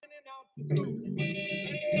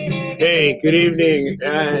Hey, good evening,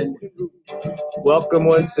 and welcome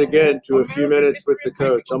once again to A Few Minutes with the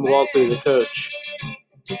Coach. I'm Walter, the coach,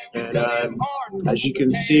 and as you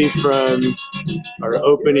can see from our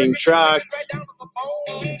opening track,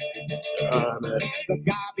 a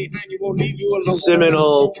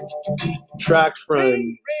seminal track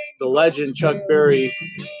from the legend Chuck Berry,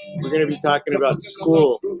 we're going to be talking about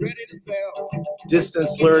school,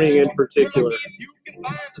 distance learning in particular.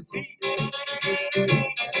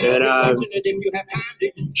 And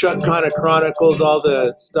Chuck kind of chronicles all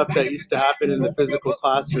the stuff that used to happen in the physical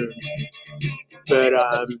classroom. But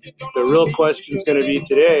the real question is going to be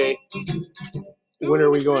today, when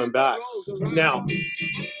are we going back? Now,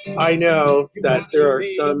 I know that there are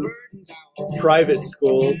some private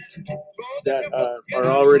schools that are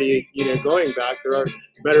already, going back.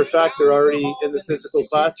 Matter of fact, they're already in the physical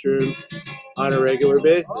classroom on a regular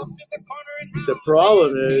basis. The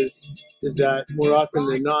problem is that more often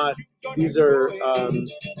than not, these are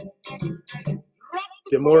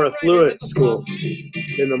the more affluent schools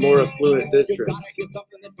in the more affluent districts.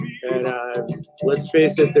 And let's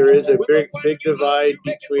face it, there is a big divide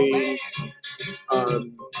between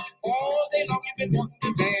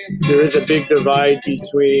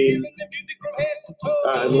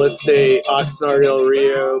let's say Oxnard, El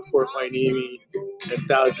Rio, Fort Hueneme, and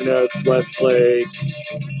Thousand Oaks, Westlake,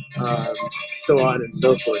 so on and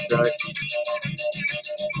so forth, right?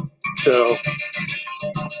 So,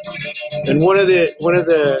 and one of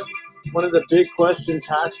the big questions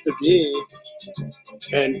has to be,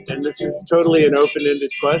 and this is totally an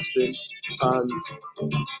open-ended question,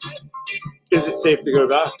 is it safe to go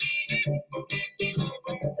back?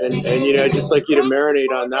 And I'd just like you to marinate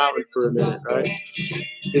on that one for a minute, right?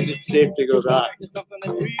 Is it safe to go back?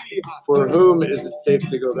 For whom is it safe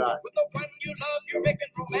to go back?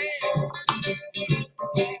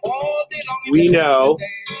 We know,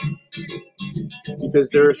 because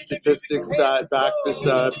there are statistics that back this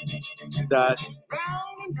up, that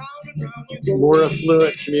more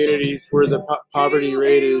affluent communities where the poverty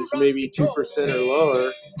rate is maybe 2% or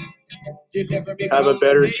lower have a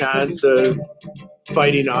better chance of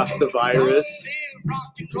fighting off the virus.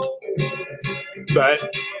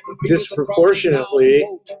 But disproportionately,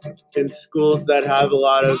 in schools that have a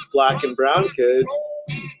lot of black and brown kids,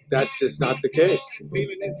 that's just not the case.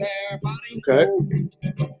 Okay?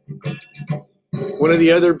 One of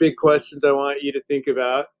the other big questions I want you to think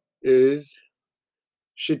about is,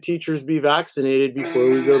 should teachers be vaccinated before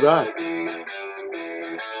we go back?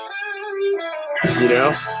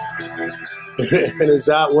 And is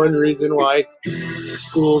that one reason why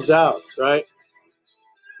school's out, right?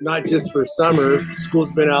 Not just for summer,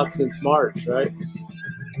 school's been out since March, right?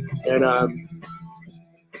 And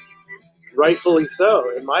rightfully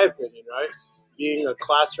so, in my opinion, right? Being a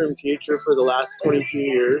classroom teacher for the last 22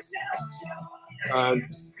 years, I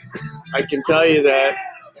can tell you that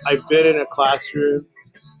I've been in a classroom,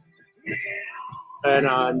 and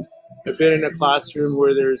I've been in a classroom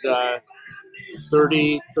where there's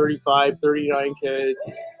 30, 35, 39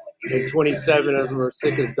 kids, and 27 of them are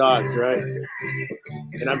sick as dogs, right?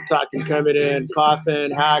 And I'm talking coming in,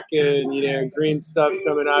 coughing, hacking, green stuff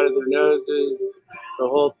coming out of their noses, the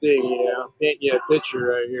whole thing, paint you a picture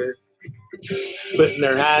right here. Putting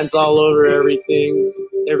their hands all over everything,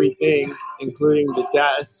 including the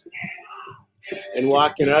desk, and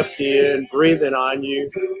walking up to you and breathing on you,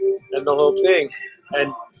 and the whole thing.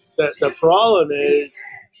 And the problem is,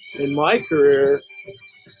 in my career,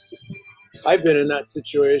 I've been in that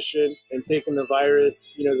situation and taken the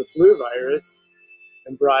virus, the flu virus,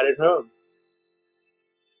 and brought it home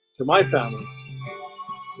to my family.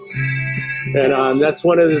 And that's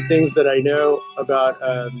one of the things that I know about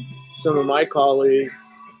some of my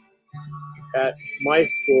colleagues at my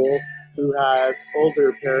school who have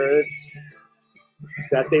older parents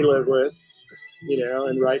that they live with,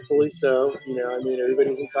 and rightfully so.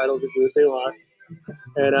 Everybody's entitled to do what they want.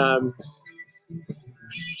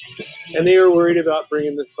 And they are worried about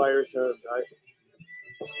bringing this virus home, right?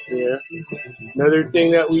 Another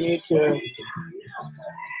thing that we need to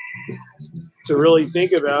really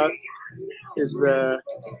think about is the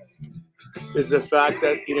fact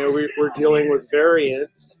that we're dealing with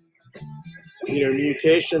variants,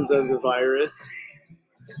 mutations of the virus,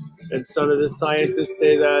 and some of the scientists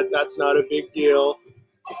say that that's not a big deal,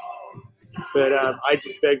 but I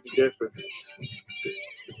just beg to differ.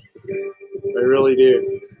 I really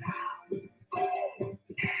do.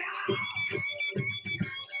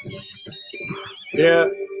 Yeah,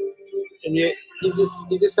 and you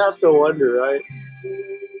just have to wonder, right?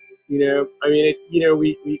 We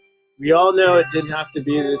all know it didn't have to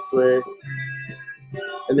be this way,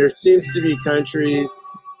 And there seems to be countries,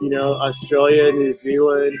 Australia, New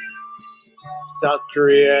Zealand, South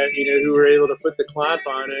Korea, who were able to put the clamp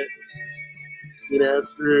on it,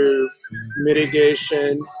 through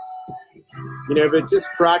mitigation, but just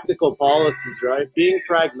practical policies, right? Being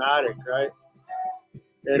pragmatic, right?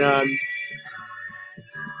 And,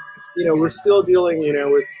 we're still dealing,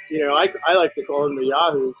 with, I like to call them the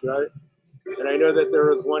yahoos, right? And I know that there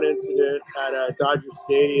was one incident at Dodger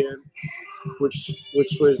Stadium, which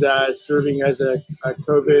was serving as a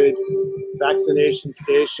COVID vaccination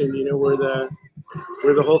station, where the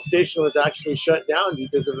whole station was actually shut down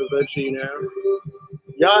because of a bunch of,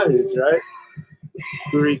 yahoos, right?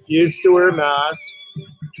 Who refused to wear a mask,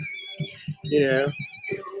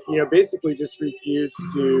 basically just refused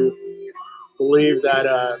to believe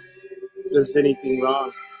that there's anything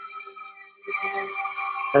wrong.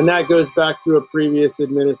 And that goes back to a previous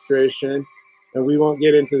administration, and we won't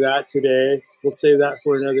get into that today. We'll save that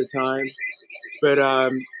for another time. But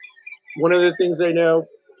one of the things I know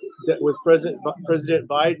that with President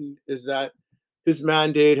Biden is that his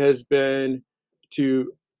mandate has been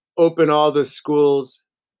to open all the schools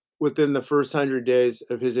within the first 100 days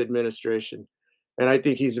of his administration. And I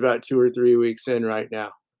think he's about 2 or 3 weeks in right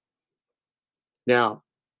now. Now,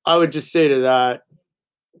 I would just say to that,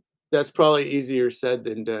 that's probably easier said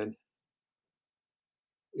than done.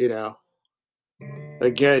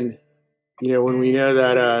 Again, when we know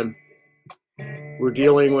that we're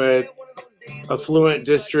dealing with affluent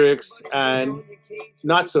districts and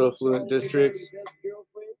not so affluent districts,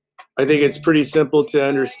 I think it's pretty simple to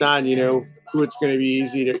understand, who it's going to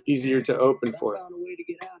be easier to open for.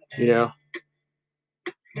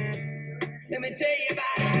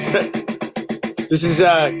 This is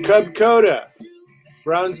Cub Coda,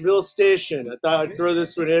 Brownsville Station. I thought I'd throw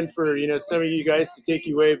this one in for, some of you guys to take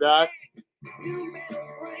you way back.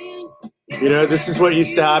 This is what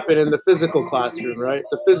used to happen in the physical classroom, right?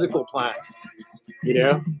 The physical plant,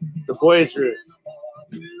 the boys' room,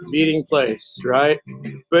 meeting place, right?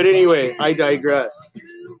 But anyway, I digress.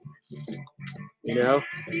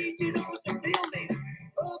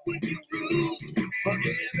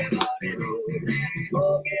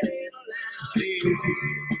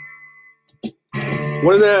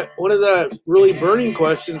 One of the really burning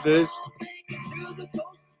questions is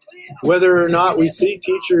whether or not we see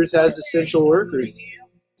teachers as essential workers.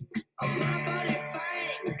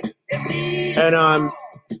 And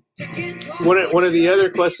one of the other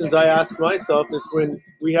questions I ask myself is when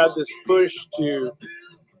we have this push to,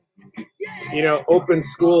 open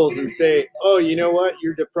schools and say, oh, you know what,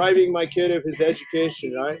 you're depriving my kid of his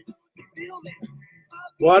education, right?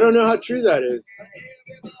 Well, I don't know how true that is,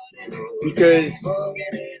 because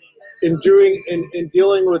in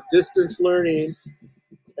dealing with distance learning,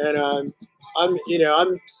 and I'm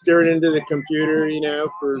staring into the computer,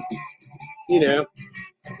 for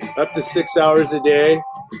up to 6 hours a day,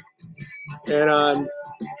 and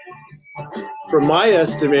from my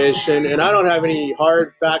estimation, and I don't have any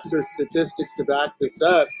hard facts or statistics to back this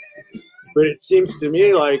up, but it seems to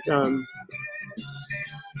me like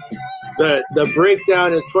the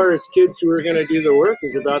breakdown as far as kids who are going to do the work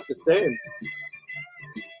is about the same.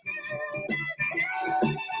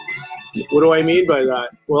 What do I mean by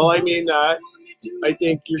that? Well, I mean that I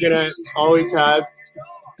think you're going to always have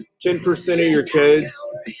 10% of your kids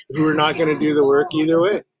who are not going to do the work either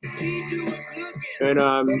way. And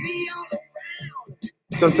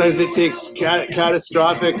sometimes it takes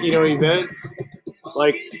catastrophic, events,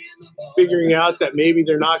 like figuring out that maybe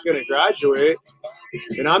they're not going to graduate.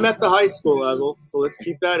 And I'm at the high school level, so let's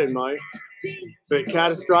keep that in mind. But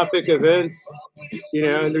catastrophic events,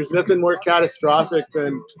 and there's nothing more catastrophic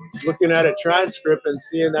than looking at a transcript and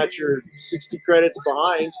seeing that you're 60 credits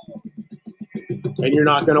behind and you're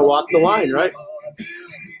not going to walk the line, right?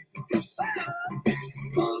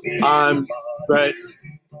 But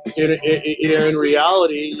in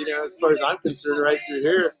reality, as far as I'm concerned, right through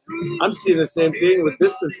here, I'm seeing the same thing with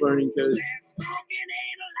distance learning kids.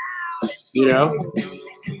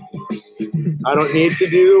 I don't need to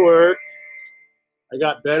do the work. I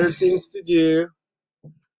got better things to do.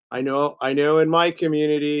 I know in my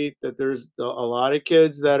community that there's a lot of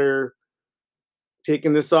kids that are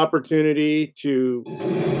taking this opportunity to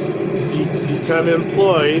become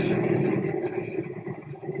employed,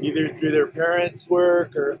 either through their parents'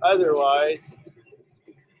 work or otherwise,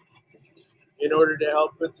 in order to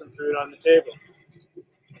help put some food on the table.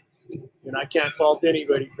 And I can't fault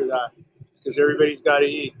anybody for that, because everybody's got to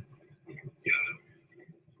eat.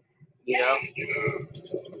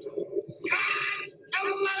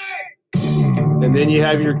 And then you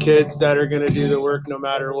have your kids that are going to do the work no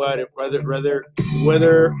matter what,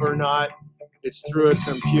 whether or not it's through a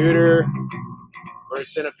computer, or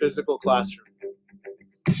it's in a physical classroom.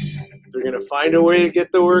 They're going to find a way to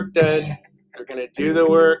get the work done. They're going to do the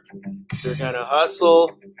work. They're going to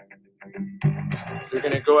hustle. They're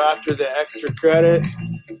going to go after the extra credit.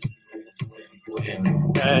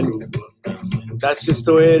 And that's just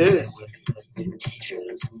the way it is.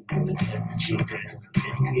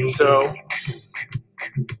 So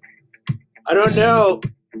I don't know.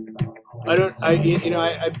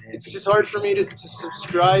 It's just hard for me to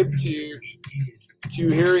subscribe to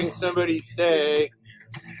hearing somebody say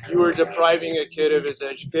you are depriving a kid of his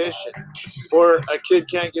education, or a kid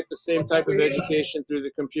can't get the same type of education through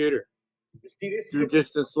the computer, through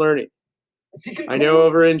distance learning. I know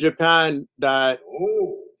over in Japan that,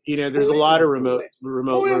 there's a lot of remote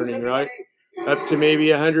learning, right? Up to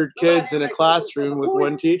maybe 100 kids in a classroom with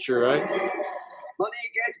one teacher, right?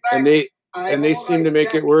 And they seem to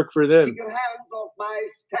make it work for them.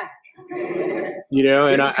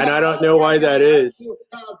 And I don't know why that is.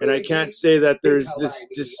 And I can't say that there's this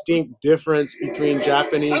distinct difference between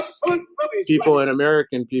Japanese people and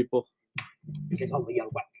American people.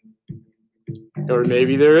 Or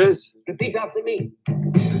maybe there is. Repeat after me.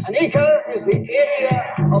 An acre is the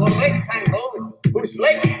area of a rectangle whose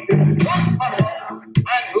length is 1 mile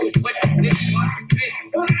and whose width is 1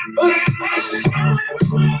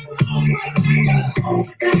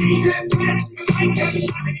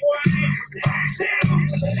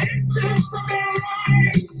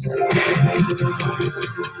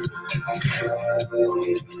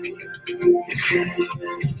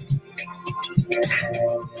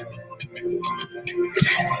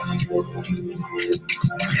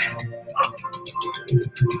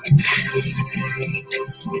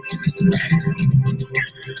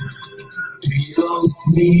 We don't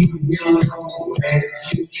need no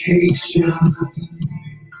education.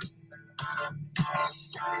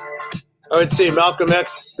 I would say Malcolm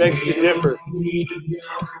X begs to differ.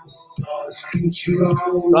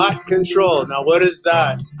 Thought control. Now, what is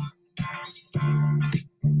that?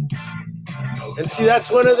 And see, that's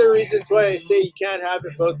one of the reasons why I say you can't have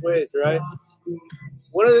it both ways, right?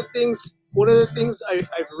 One of the things I've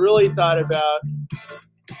really thought about,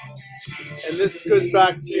 and this goes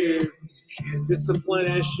back to discipline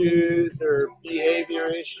issues or behavior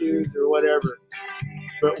issues or whatever.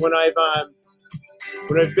 But when I've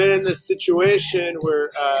been in this situation where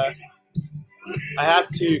I have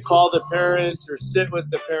to call the parents or sit with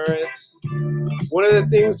the parents, one of the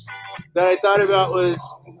things that I thought about was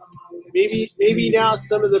maybe now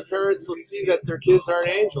some of the parents will see that their kids aren't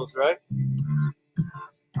angels, right?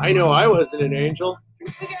 I know I wasn't an angel.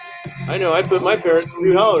 I know I put my parents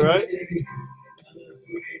through hell, right?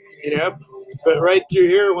 But right through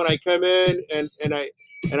here, when I come in and I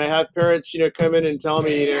have parents, come in and tell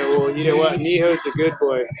me, well, you know what, Mijo's a good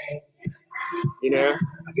boy, and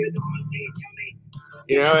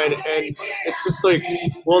it's just like,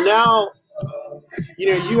 well, now,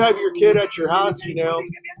 you have your kid at your house,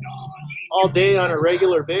 all day on a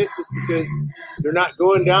regular basis because they're not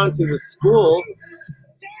going down to the school.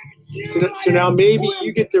 So now maybe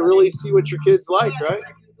you get to really see what your kid's like, right?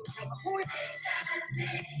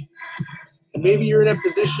 And maybe you're in a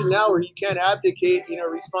position now where you can't abdicate,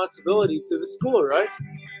 responsibility to the school, right?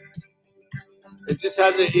 And just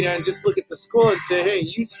have and just look at the school and say, hey,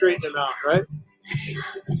 you straighten them out, right?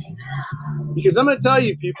 Because I'm going to tell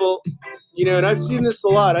you, people, and I've seen this a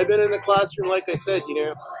lot. I've been in the classroom, like I said,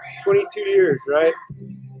 22 years, right?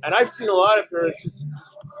 And I've seen a lot of parents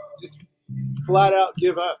just flat out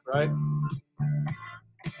give up, right?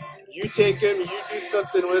 You take them, you do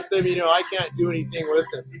something with them, I can't do anything with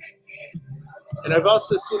them. And I've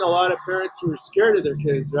also seen a lot of parents who are scared of their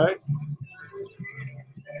kids, right?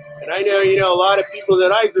 And I know, a lot of people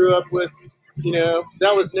that I grew up with,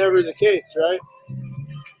 that was never the case, right?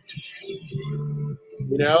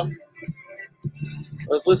 I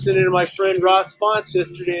was listening to my friend Ross Fonts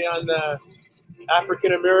yesterday on the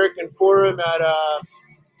African American Forum at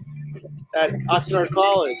Oxnard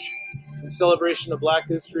College in celebration of Black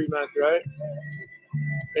History Month, right?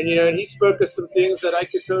 And and he spoke of some things that I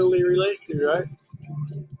could totally relate to, right?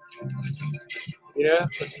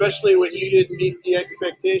 Especially when you didn't meet the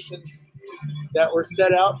expectations that were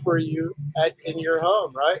set out for you in your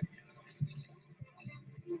home, right?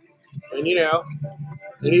 And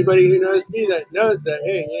anybody who knows me that knows that,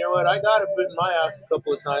 hey, you know what, I got a foot in my ass a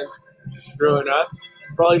couple of times growing up,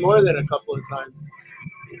 probably more than a couple of times.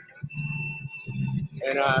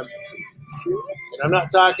 And I'm not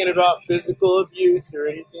talking about physical abuse or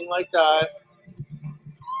anything like that.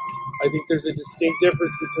 I think there's a distinct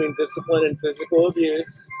difference between discipline and physical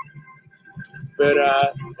abuse. But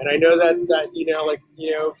and I know that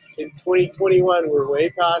in 2021 we're way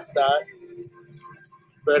past that.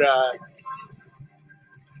 But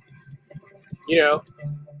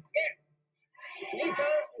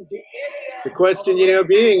the question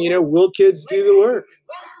being will kids do the work?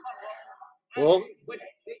 Well,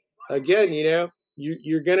 again,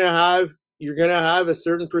 you're gonna have a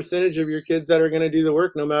certain percentage of your kids that are gonna do the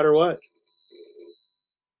work no matter what.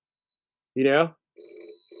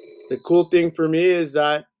 The cool thing for me is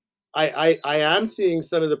that I am seeing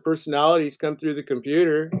some of the personalities come through the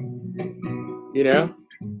computer.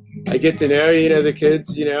 I get to know the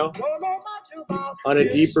kids on a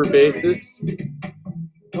deeper basis.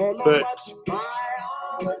 But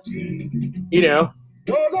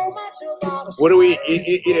what do we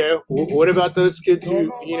what about those kids who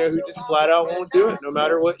who just flat out won't do it no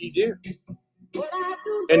matter what you do?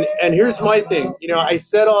 And here's my thing, I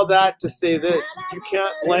said all that to say this: you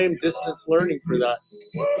can't blame distance learning for that,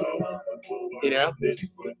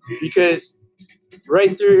 because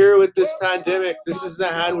right through here with this pandemic, this is the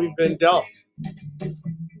hand we've been dealt.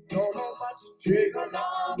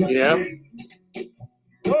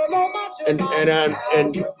 And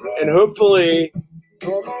hopefully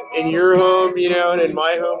in your home, and in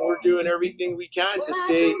my home, we're doing everything we can to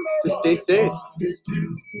stay safe.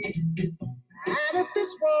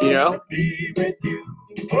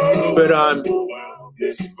 But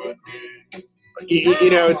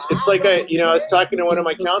it's like I was talking to one of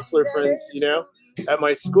my counselor friends, at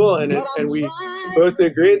my school, and we both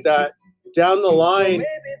agreed that down the line,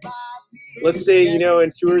 let's say in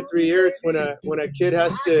 2 or 3 years, when a kid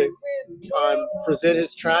has to present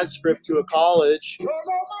his transcript to a college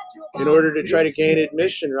in order to try to gain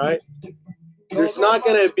admission, right? There's not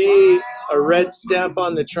going to be a red stamp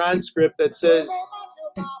on the transcript that says,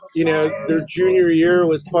 their junior year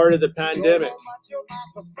was part of the pandemic.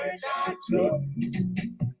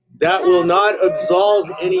 That will not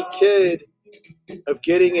absolve any kid of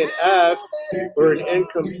getting an F or an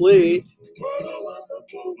incomplete,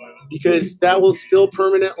 because that will still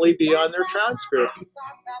permanently be on their transcript.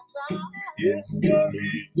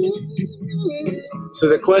 So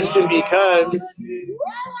the question becomes,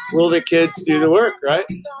 will the kids do the work, right?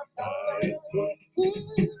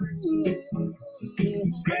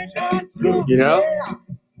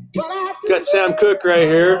 Got Sam Cooke right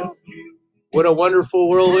here. What a wonderful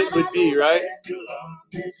world it would be, right?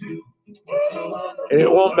 And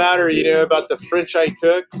it won't matter, about the French I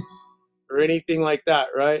took or anything like that,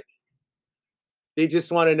 right? They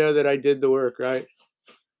just want to know that I did the work, right?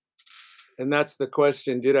 And that's the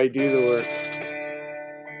question: did I do the work?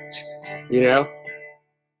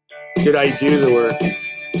 Did I do the work?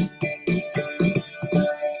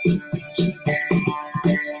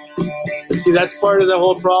 And see, that's part of the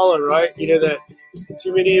whole problem, right? That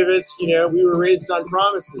too many of us, we were raised on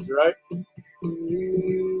promises, right?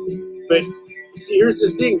 But see, here's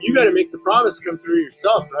the thing: you got to make the promise come through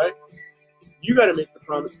yourself, right? You got to make the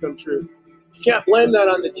promise come true. You can't blame that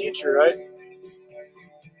on the teacher, right?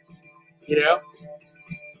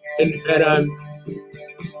 And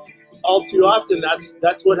all too often,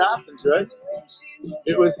 that's what happens, right?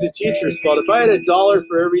 It was the teacher's fault. If I had $1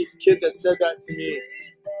 for every kid that said that to me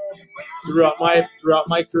throughout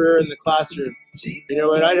my career in the classroom, you know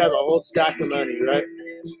what? I'd have a whole stack of money, right?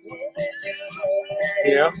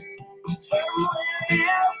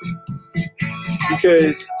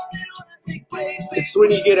 Because it's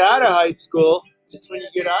when you get out of high school,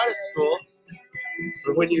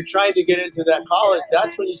 or when you're trying to get into that college,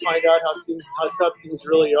 that's when you find out how tough things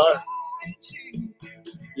really are.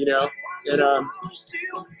 And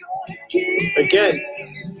again,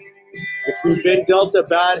 if we've been dealt a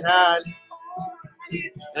bad hand,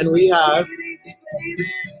 and we have,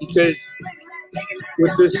 because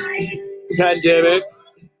with this pandemic,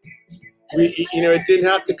 it didn't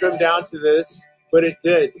have to come down to this, but it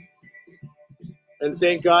did. And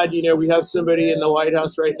thank God, we have somebody in the White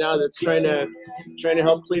House right now that's trying to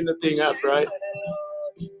help clean the thing up, right?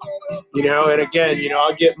 And again,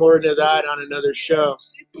 I'll get more into that on another show.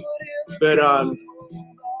 But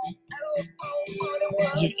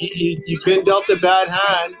you've been dealt a bad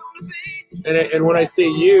hand, and when I say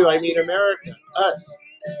you, I mean America, us.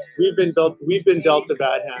 We've been dealt a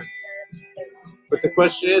bad hand. But the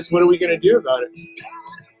question is, what are we going to do about it?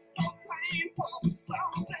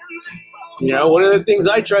 One of the things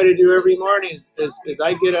I try to do every morning is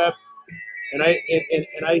I get up and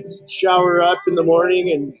I shower up in the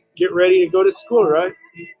morning and get ready to go to school, right?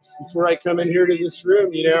 Before I come in here to this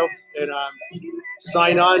room, and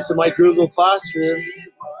sign on to my Google Classroom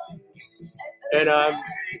and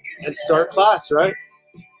start class, right?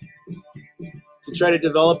 to try to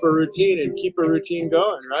develop a routine and keep a routine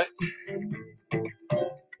going, right?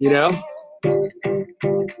 You know,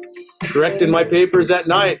 correcting my papers at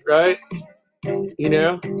night, right? You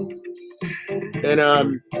know,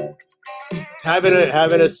 and having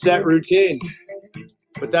a set routine.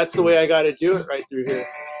 But that's the way I got to do it right through here.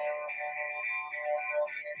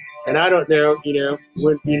 And I don't know, you know,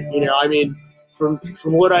 when I mean, from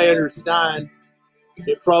what I understand,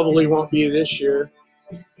 it probably won't be this year.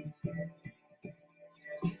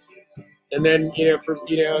 And then, you know,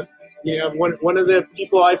 one of the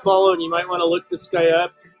people I follow, and you might want to look this guy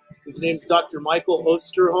up. His name's Dr. Michael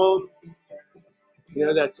Osterholm. You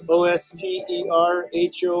know, that's Osterholm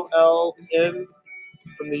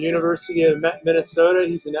from the University of Minnesota.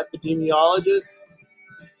 He's an epidemiologist.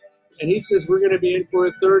 And he says we're going to be in for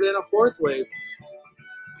a third and a fourth wave.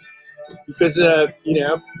 Because, you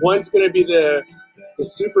know, one's going to be the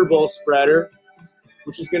Super Bowl spreader,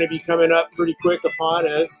 which is going to be coming up pretty quick upon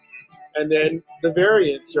us. And then the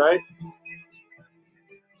variants, right?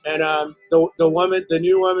 And the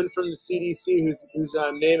new woman from the CDC, whose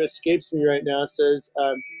name escapes me right now, says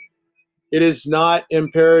it is not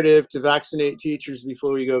imperative to vaccinate teachers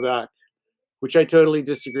before we go back, which I totally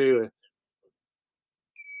disagree with.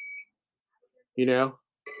 You know,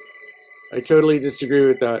 I totally disagree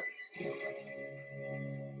with that.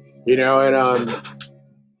 You know, and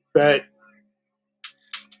but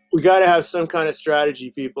we got to have some kind of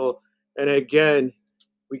strategy, people. And again,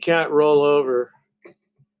 we can't roll over.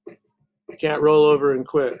 We can't roll over and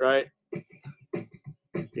quit, right?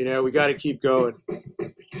 You know, we got to keep going.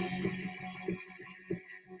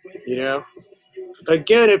 You know,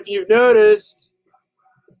 again, if you've noticed,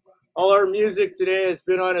 all our music today has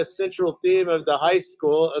been on a central theme of the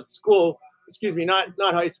school. Excuse me, not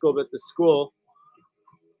high school, but the school.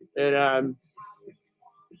 And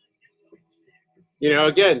you know,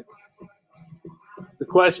 again, the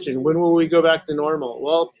question: when will we go back to normal?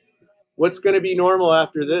 Well, what's going to be normal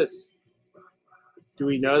after this? Do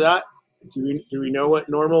we know that? Do we know what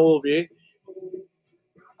normal will be?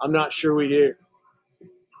 I'm not sure we do.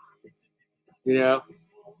 You know.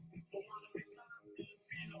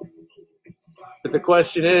 But the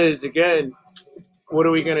question is, again, what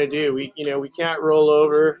are we going to do? We can't roll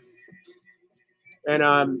over. And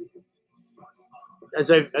as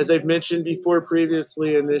I've mentioned before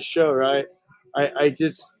previously in this show, right? I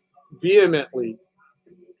just vehemently,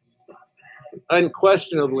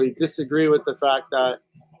 unquestionably disagree with the fact that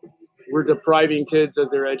we're depriving kids of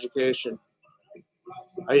their education.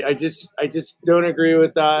 I just don't agree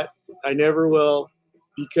with that. I never will,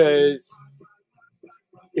 because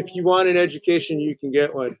if you want an education, you can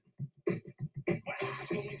get one.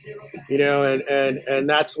 You know, and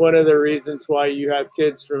that's one of the reasons why you have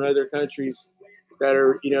kids from other countries that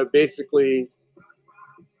are, you know, basically,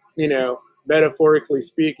 you know, metaphorically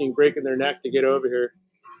speaking, breaking their neck to get over here,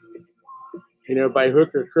 you know, by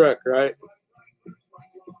hook or crook, right?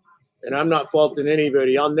 And I'm not faulting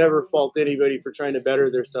anybody. I'll never fault anybody for trying to better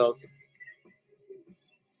themselves.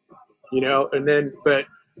 You know, and then, but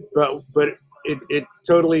it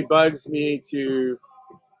totally bugs me to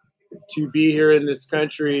be here in this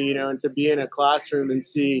country, you know, and to be in a classroom and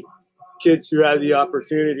see kids who have the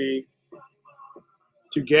opportunity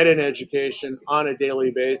to get an education on a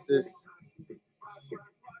daily basis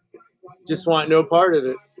just want no part of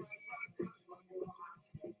it.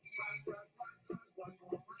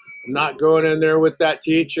 I'm not going in there with that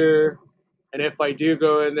teacher. And if I do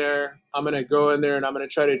go in there, I'm going to go in there and I'm going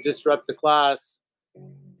to try to disrupt the class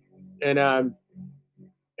and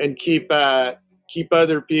keep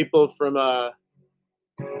other people from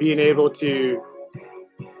being able to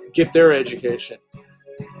get their education.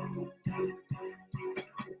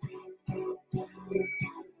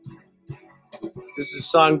 This is a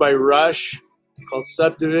song by Rush called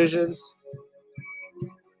Subdivisions.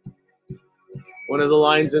 One of the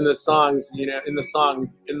lines in the songs, you know, in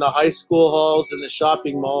the high school halls and the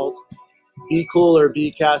shopping malls, be cool or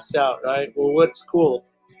be cast out, right? Well, what's cool?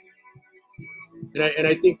 And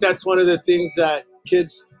I think that's one of the things that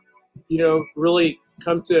kids, you know, really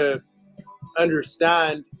come to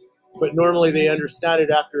understand, but normally they understand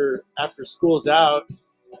it after school's out,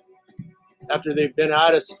 after they've been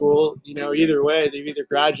out of school. You know, either way, they've either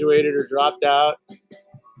graduated or dropped out.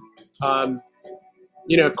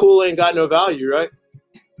 You know, cool ain't got no value, right?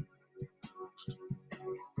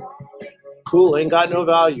 Cool ain't got no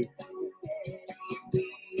value.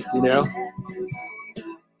 You know?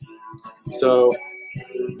 So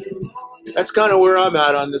that's kind of where I'm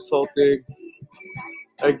at on this whole thing.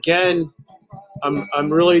 Again,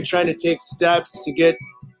 I'm really trying to take steps to get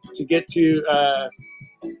to a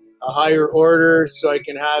higher order so I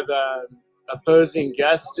can have a opposing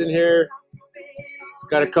guest in here.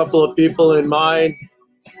 Got a couple of people in mind.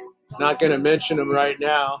 Not going to mention them right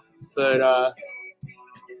now, but I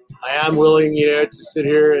am willing, to sit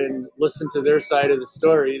here and listen to their side of the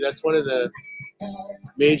story. That's one of the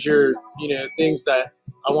major, things that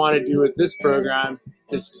I want to do with this program,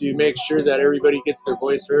 is to make sure that everybody gets their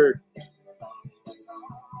voice heard.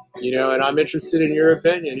 And I'm interested in your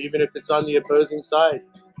opinion, even if it's on the opposing side.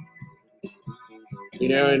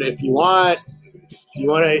 And if you want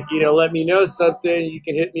to, let me know something, you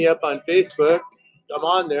can hit me up on Facebook. I'm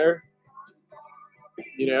on there,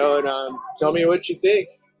 and tell me what you think.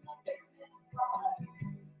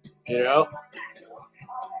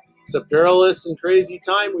 It's a perilous and crazy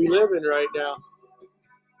time we live in right now.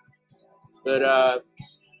 But,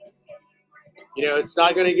 it's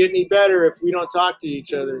not going to get any better if we don't talk to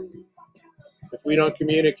each other, if we don't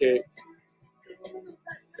communicate.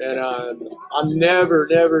 And I'm never,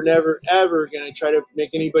 ever going to try to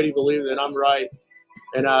make anybody believe that I'm right.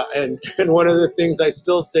 And one of the things I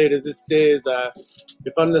still say to this day is,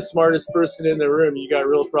 if I'm the smartest person in the room, you got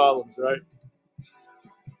real problems, right?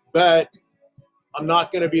 But I'm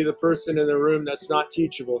not going to be the person in the room that's not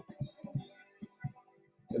teachable.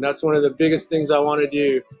 And that's one of the biggest things I want to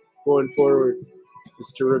do going forward,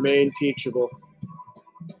 is to remain teachable.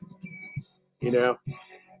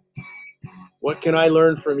 What can I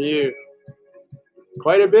learn from you?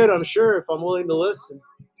 Quite a bit, I'm sure, if I'm willing to listen.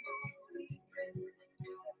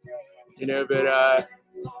 But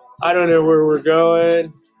I don't know where we're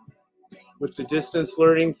going with the distance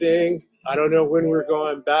learning thing. I don't know when we're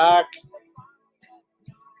going back.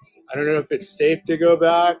 I don't know if it's safe to go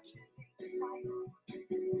back.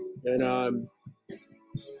 And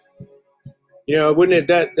wouldn't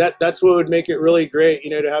it that's what would make it really great,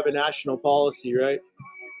 to have a national policy, right,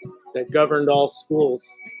 that governed all schools.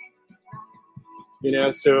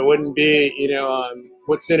 So it wouldn't be,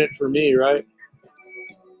 what's in it for me, right?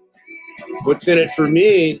 What's in it for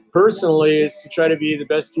me personally is to try to be the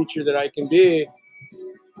best teacher that I can be,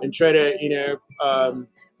 and try to,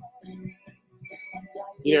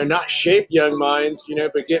 not shape young minds,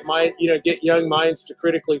 but get young minds to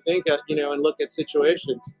critically think, and look at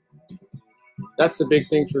situations. That's the big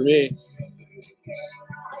thing for me.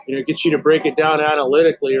 Get you to break it down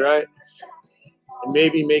analytically, right? And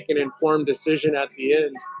maybe make an informed decision at the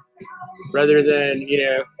end, rather than,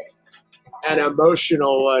 an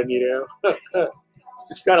emotional one,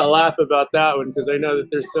 Just gotta laugh about that one, because I know that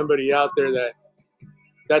there's somebody out there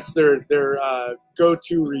that's their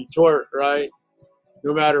go-to retort, right?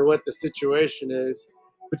 No matter what the situation is.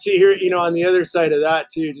 But see here, on the other side of that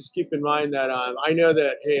too, just keep in mind that I know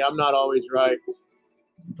that, hey, I'm not always right.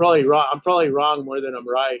 I'm probably wrong more than I'm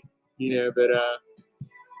right, but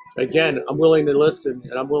again, I'm willing to listen,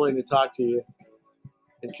 and I'm willing to talk to you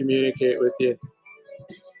and communicate with you.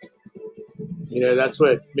 That's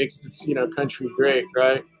what makes this, country great,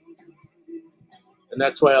 right? And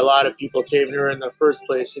that's why a lot of people came here in the first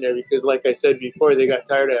place, because like I said before, they got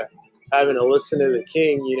tired of having to listen to the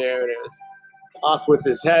king, and it was off with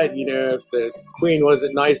his head, if the queen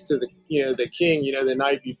wasn't nice to the king, the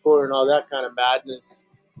night before, and all that kind of madness.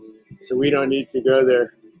 So we don't need to go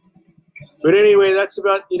there. But anyway, that's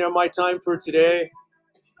about, my time for today.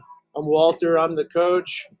 I'm Walter. I'm the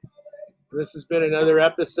coach. This has been another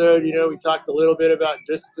episode. We talked a little bit about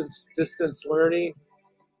distance learning,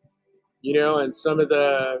 and some of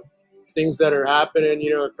the things that are happening,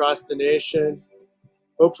 across the nation.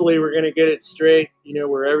 Hopefully we're going to get it straight,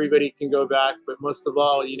 where everybody can go back. But most of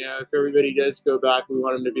all, if everybody does go back, we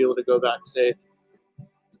want them to be able to go back safe.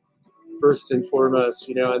 First and foremost,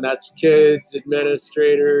 and that's kids,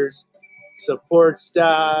 administrators, support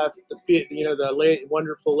staff, the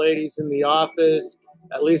wonderful ladies in the office,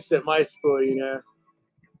 at least at my school,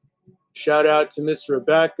 Shout out to Miss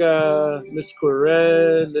Rebecca, Miss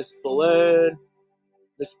Corinne, Miss Belen,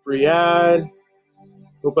 Miss Brianne.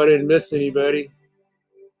 Hope I didn't miss anybody,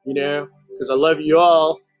 because I love you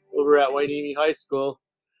all over at Wainimi High School.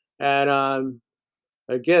 And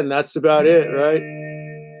again, that's about it, right?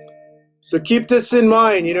 So keep this in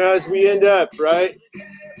mind, as we end up, right?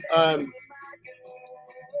 The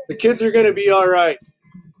kids are going to be all right.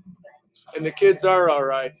 And the kids are all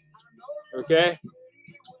right. Okay?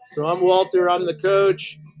 So I'm Walter. I'm the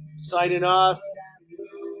coach. Signing off.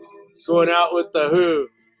 Going out with the who.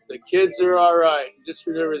 The kids are all right. Just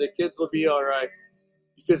remember, the kids will be all right.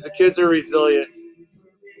 Because the kids are resilient.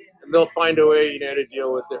 And they'll find a way, to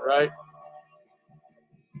deal with it, right?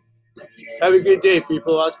 Have a good day,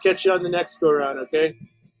 people. I'll catch you on the next go-around, okay?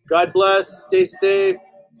 God bless. Stay safe.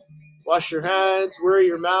 Wash your hands. Wear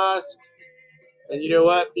your mask. And you know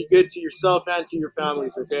what? Be good to yourself and to your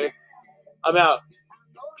families, okay? I'm out.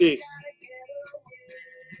 Peace.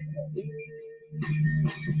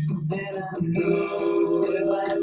 And I know